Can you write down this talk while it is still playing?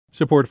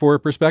Support for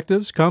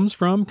Perspectives comes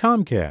from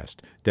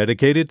Comcast,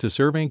 dedicated to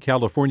serving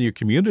California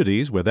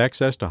communities with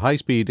access to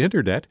high-speed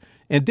internet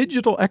and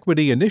digital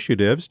equity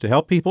initiatives to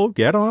help people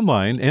get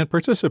online and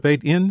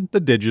participate in the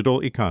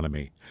digital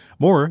economy.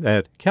 More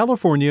at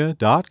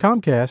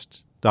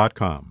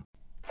california.comcast.com.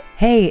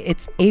 Hey,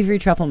 it's Avery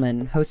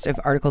Trufelman, host of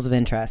Articles of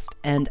Interest,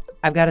 and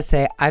I've got to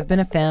say, I've been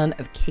a fan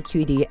of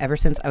KQED ever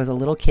since I was a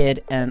little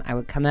kid, and I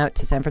would come out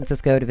to San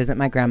Francisco to visit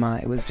my grandma.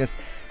 It was just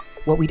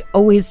what we'd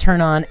always turn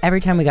on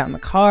every time we got in the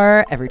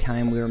car, every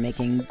time we were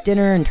making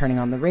dinner and turning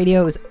on the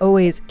radio. It was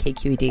always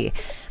KQED.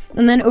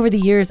 And then over the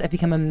years, I've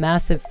become a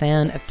massive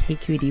fan of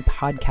KQED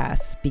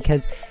podcasts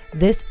because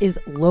this is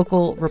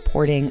local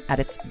reporting at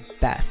its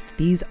best.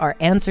 These are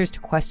answers to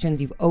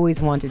questions you've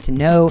always wanted to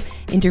know,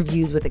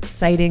 interviews with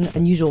exciting,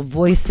 unusual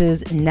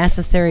voices,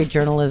 necessary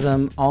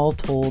journalism, all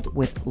told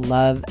with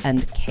love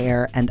and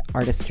care and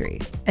artistry.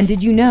 And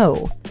did you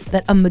know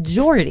that a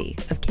majority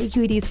of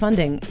KQED's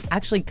funding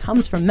actually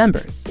comes from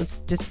members? It's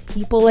just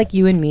people like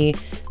you and me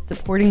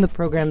supporting the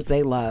programs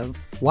they love,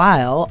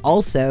 while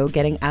also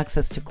getting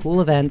access to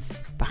cool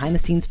events,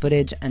 behind-the-scenes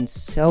footage, and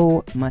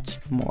so much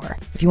more.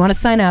 If you want to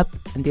sign up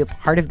and be a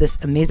part of this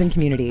amazing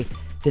community,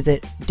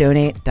 visit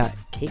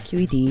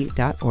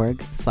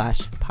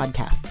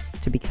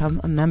donate.kqed.org/podcasts to become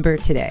a member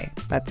today.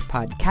 That's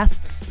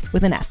podcasts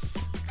with an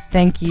S.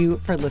 Thank you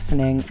for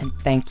listening, and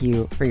thank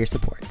you for your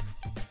support.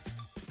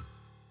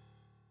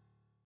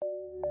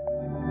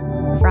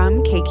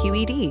 From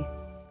KQED.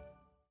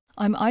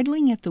 I'm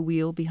idling at the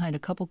wheel behind a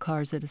couple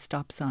cars at a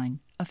stop sign.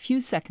 A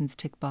few seconds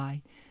tick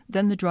by.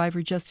 Then the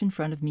driver just in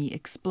front of me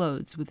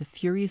explodes with a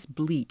furious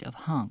bleat of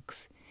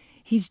honks.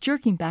 He's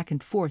jerking back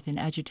and forth in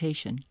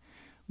agitation.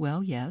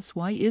 Well, yes,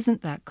 why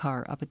isn't that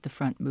car up at the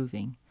front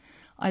moving?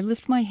 I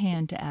lift my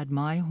hand to add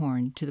my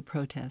horn to the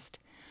protest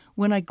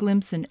when I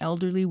glimpse an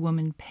elderly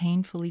woman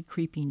painfully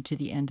creeping to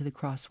the end of the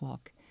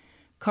crosswalk.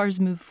 Cars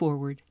move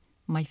forward.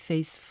 My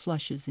face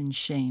flushes in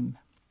shame.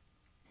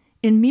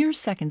 In mere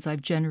seconds,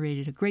 I've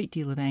generated a great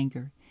deal of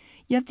anger.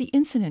 Yet the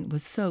incident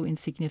was so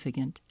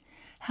insignificant.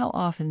 How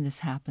often this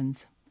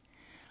happens.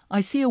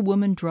 I see a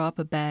woman drop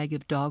a bag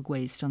of dog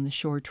waste on the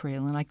shore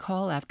trail, and I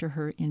call after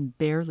her in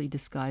barely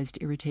disguised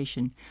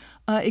irritation.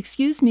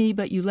 Excuse me,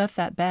 but you left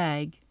that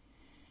bag."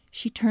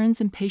 She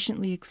turns and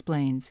patiently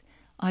explains,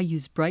 "I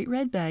use bright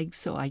red bags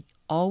so I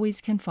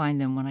always can find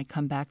them when I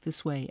come back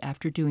this way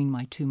after doing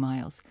my 2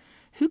 miles.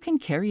 Who can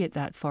carry it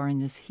that far in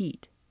this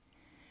heat?"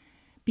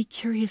 "Be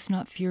curious,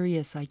 not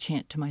furious," I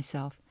chant to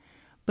myself,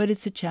 but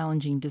it's a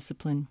challenging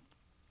discipline.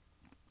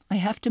 I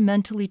have to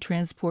mentally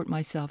transport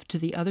myself to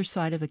the other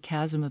side of a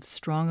chasm of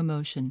strong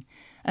emotion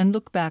and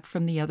look back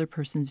from the other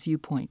person's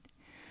viewpoint.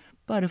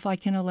 But if I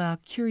can allow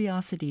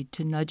curiosity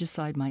to nudge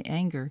aside my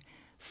anger,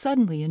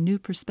 suddenly a new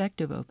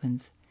perspective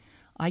opens.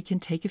 I can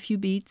take a few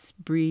beats,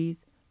 breathe,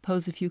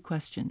 pose a few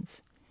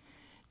questions.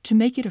 To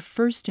make it a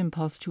first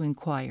impulse to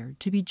inquire,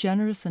 to be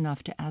generous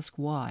enough to ask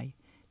why,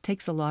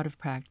 takes a lot of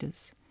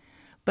practice.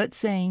 But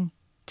saying,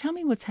 "Tell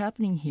me what's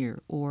happening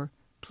here," or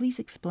 "Please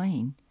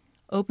explain,"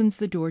 opens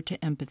the door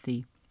to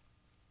empathy.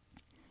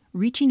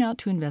 Reaching out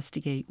to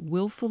investigate,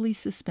 willfully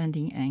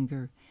suspending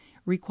anger,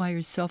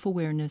 requires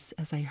self-awareness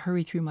as I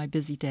hurry through my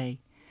busy day,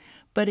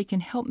 but it can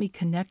help me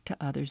connect to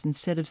others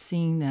instead of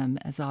seeing them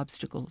as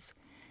obstacles,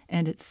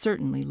 and it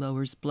certainly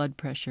lowers blood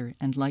pressure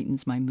and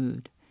lightens my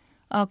mood.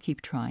 I'll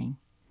keep trying.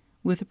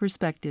 With a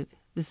perspective,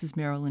 this is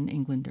Marilyn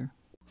Englander.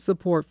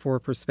 Support for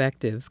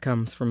Perspectives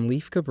comes from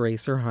Leif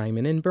Cabraser,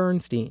 Hyman, and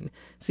Bernstein,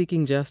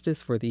 seeking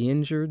justice for the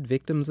injured,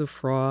 victims of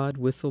fraud,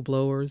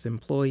 whistleblowers,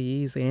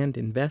 employees, and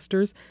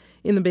investors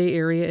in the Bay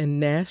Area and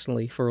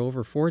nationally for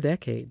over 4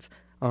 decades.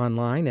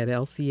 Online at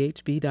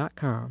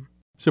lchb.com.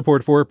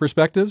 Support for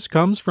Perspectives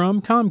comes from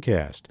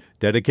Comcast,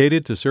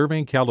 dedicated to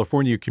serving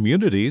California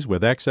communities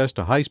with access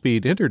to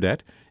high-speed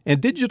internet and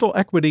digital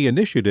equity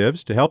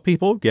initiatives to help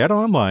people get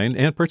online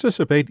and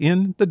participate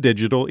in the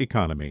digital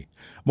economy.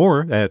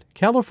 More at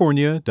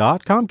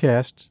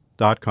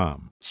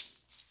california.comcast.com.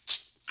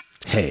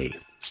 Hey,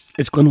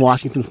 it's Glenn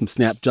Washington from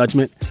Snap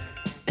Judgment,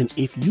 and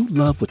if you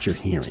love what you're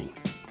hearing,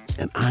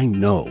 and I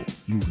know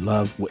you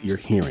love what you're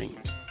hearing,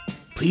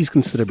 please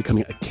consider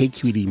becoming a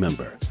KQED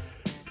member.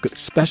 Get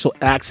special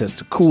access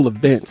to cool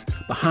events,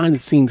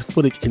 behind-the-scenes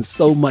footage, and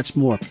so much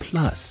more.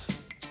 Plus,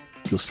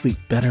 you'll sleep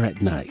better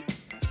at night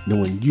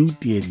knowing you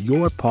did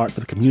your part for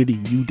the community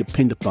you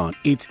depend upon.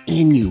 It's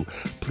in you.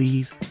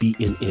 Please be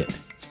in it.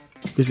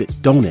 Visit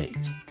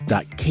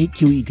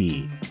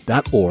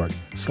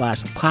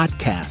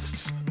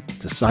donate.kqed.org/podcasts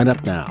to sign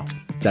up now.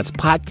 That's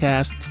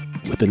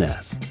podcast with an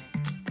S.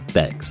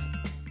 Thanks.